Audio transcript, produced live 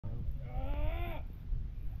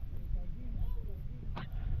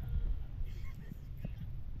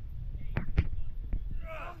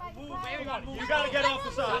You gotta get off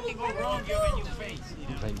the side. Something go wrong here when you face.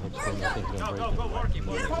 Go, work it.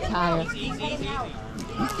 Tired. Easy.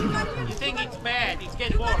 You think it's bad, it's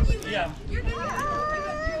getting worse. Yeah. Go.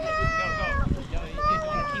 You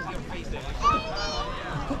don't keep your face there.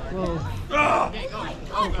 Whoa. Okay, go.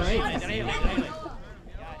 Great. Really.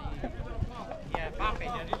 Yeah, pop it.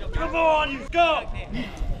 Come on, you go!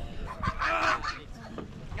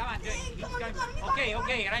 Come on,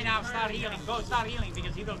 okay, right now start healing. Go start healing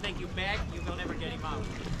because he will take you back. You will never get him out.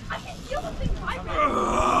 I can feel the thing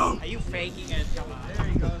vibrating. Are you faking it? Come on. There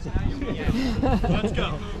he goes. Now you're Let's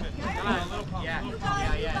go. Come on. Yeah,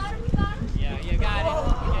 you got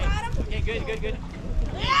it. Okay, good.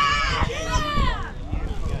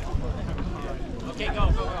 Okay, go.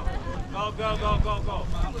 Go.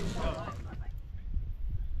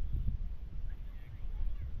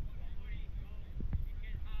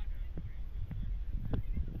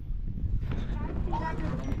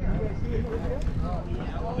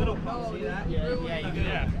 Little pump, see that? Yeah, you good.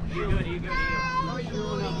 You good.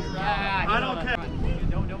 Yeah, I don't care.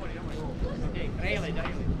 Don't worry. Okay, rail it.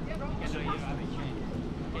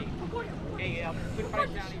 Okay, put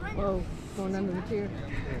pressure on him. Whoa, going under the pier.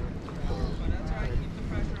 That's right, keep the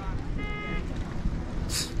pressure on.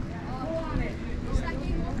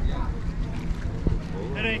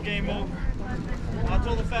 It ain't game over.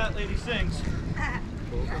 Until the fat lady sings.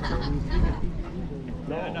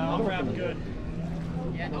 Yeah, no, I'm wrapped good.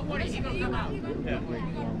 Yeah, don't worry, he will come out. Yeah.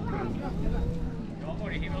 Don't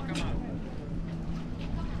worry, he will come out.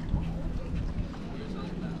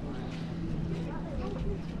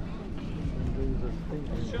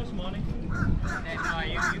 It's just money.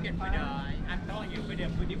 And you can put I'm telling you, put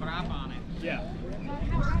the wrap on it. Yeah.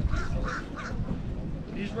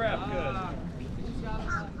 He's wrapped good.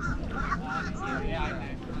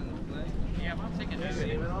 Yeah, 1 second.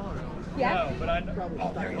 Yeah. No, but I know.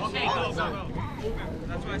 Oh, there he is. Okay, go.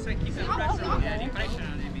 That's why I said keep the pressure on. Yeah, the pressure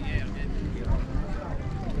on him.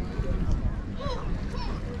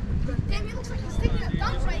 Damn, it looks like he's sticking at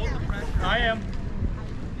thumbs right now. I am.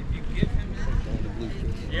 If you give him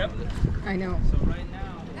Yep. I know. so right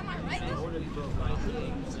now, Am I right though? he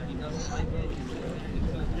doesn't like it.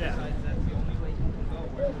 Yeah. That's the only way he can go.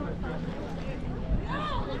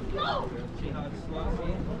 Let's go. See how it's slow?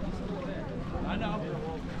 I know.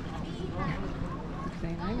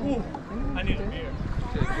 Saying, I know. Ooh, I need a beer.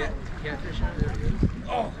 Catfish on there.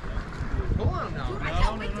 Oh, Go on now. I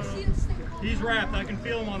can't wait to see this thing. he's wrapped. I can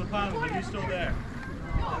feel him on the pound, but he's still there.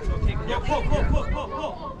 It's okay. Yeah,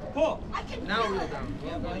 pull. I can Now feel reel it. down.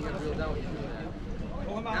 Yeah, now you gotta reel down when you do that.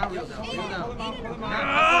 Pull him Now out. reel down. Reel down.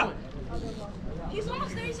 Ah! He's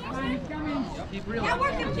almost there. Keep reeling. Yeah,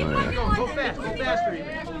 working. Keep Go working on fast. Go it. faster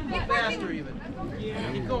even. Go faster even.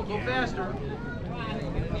 Keep going. Go faster.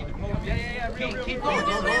 Yeah. Keep going.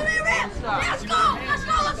 Don't stop. Let's go.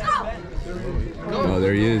 Oh,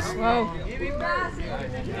 there he is. Whoa.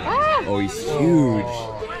 Oh, he's huge.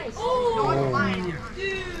 Oh,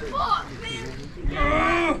 fuck,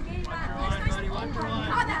 man.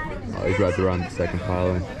 Oh, he's wrapped around the second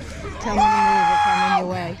pile. Tell me to move or come in your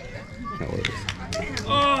way. That was.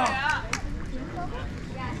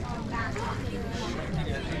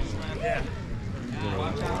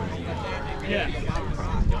 Yeah.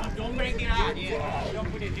 Don't break it out. Yeah.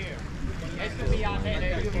 Don't put it here. It has to be out there.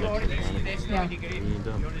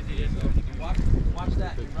 Watch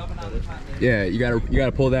that. You're rubbing on the top there. Yeah, you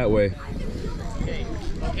gotta pull that way.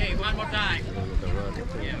 Okay, one more time.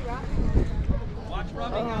 Yeah. Watch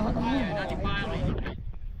rubbing on the pile, not the piling. There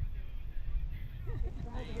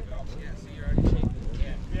you go. Yeah, see, you're already shaking.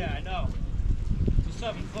 Yeah, I know. It's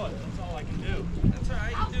 7 foot. That's all I can do. That's all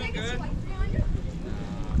right. You're doing good.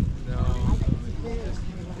 No.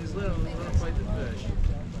 Just let him fight the fish.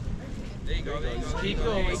 There you go. Keep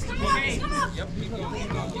going. Yep, keep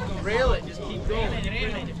going. Rail it. Just keep going.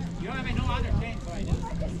 Rail it. You don't have no other chance right now.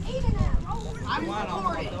 I'm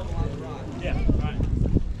recording. Yeah, right.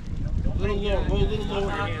 Little lower. Go a little lower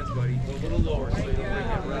your hands, buddy. Go a little lower so you don't break it.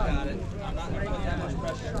 Right, got it. I'm not going to put that much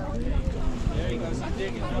pressure. There you go. Keep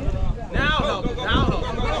digging. Now help. Now help.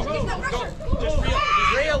 Go. Just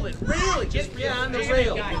rail it. Rail it. Just on the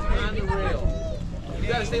rail. On the rail. You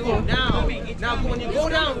gotta stay low. Now when you go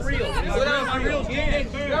down, reel. You go down, reel.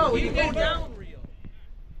 No, when you go down, reel.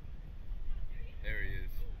 There he is.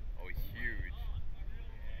 Oh, he's huge.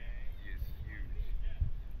 He is huge.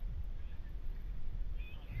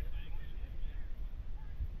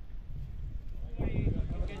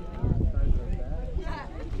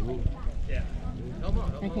 Yeah.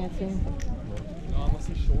 I can't see him.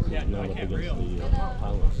 Yeah, no, I can't reel.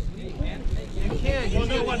 You can. Well,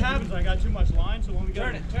 no, what happens? I got too much line, so when we go.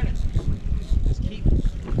 Turn it. Just keep.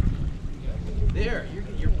 There,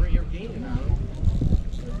 you're gaining on him.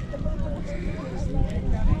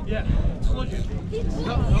 Yeah, told you.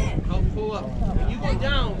 Help pull up. When you go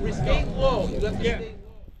down, stay low. You have to stay low.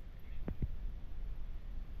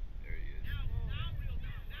 There he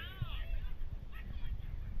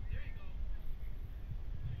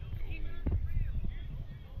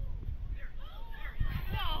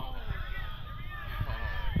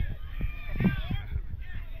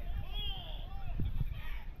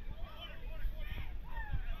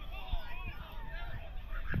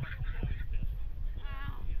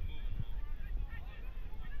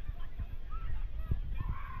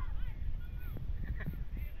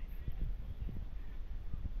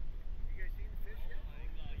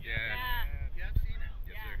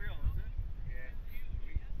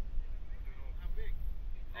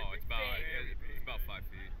is. It's about 5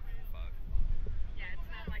 feet. 5. Yeah, it's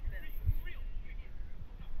not like this.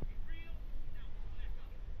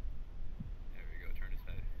 There we go. Turn his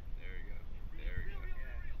head. There we go. There we go.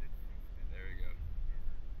 There we go.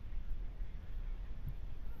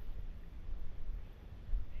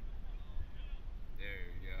 There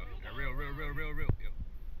we go. Now, real. Yep.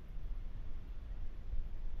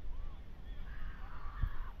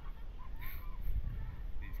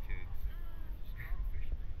 These kids.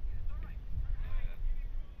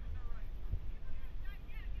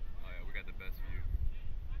 Oh yeah, we got the best view.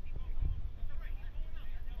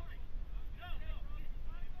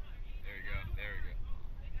 There you go. There we go.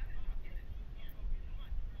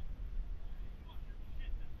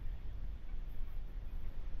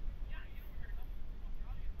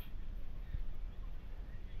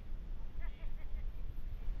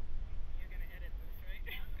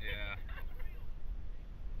 Yeah.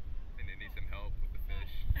 And they need some help with the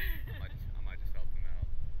fish. I might just help them out.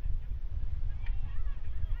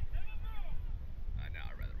 Nah,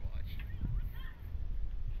 I'd rather watch.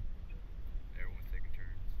 Everyone's taking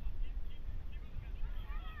turns.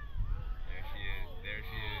 There she is. There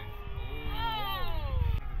she is. Oh!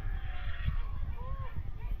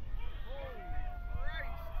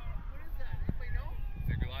 It's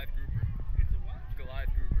a Goliath grouper. It's a what? Goliath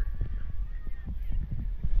grouper.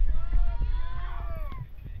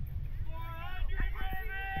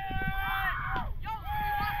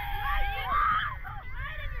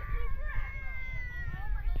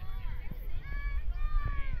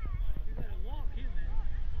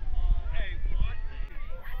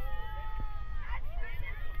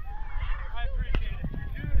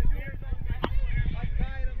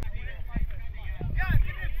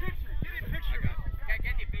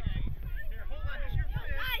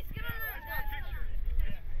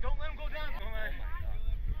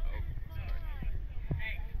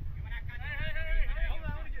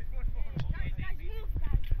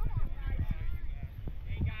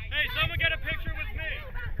 Hey, someone get a picture with me.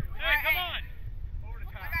 Hey, come on.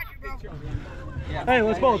 Hey,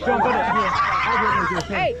 let's both jump in it.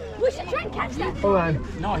 Hey, we should try and catch that. Hold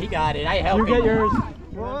on. No, he got it. I helped You him. get yours.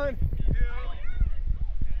 1.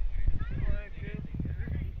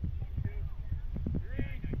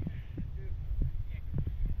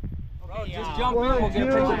 Bro, just jump in. We'll get a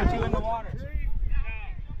picture with you in the water.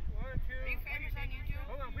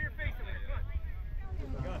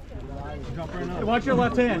 Watch your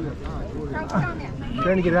left hand.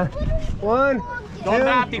 Trying to get it out. 1, 2. Don't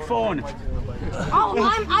knock the phone. Oh,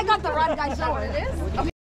 I got the rod, guys. Know what it is? Okay.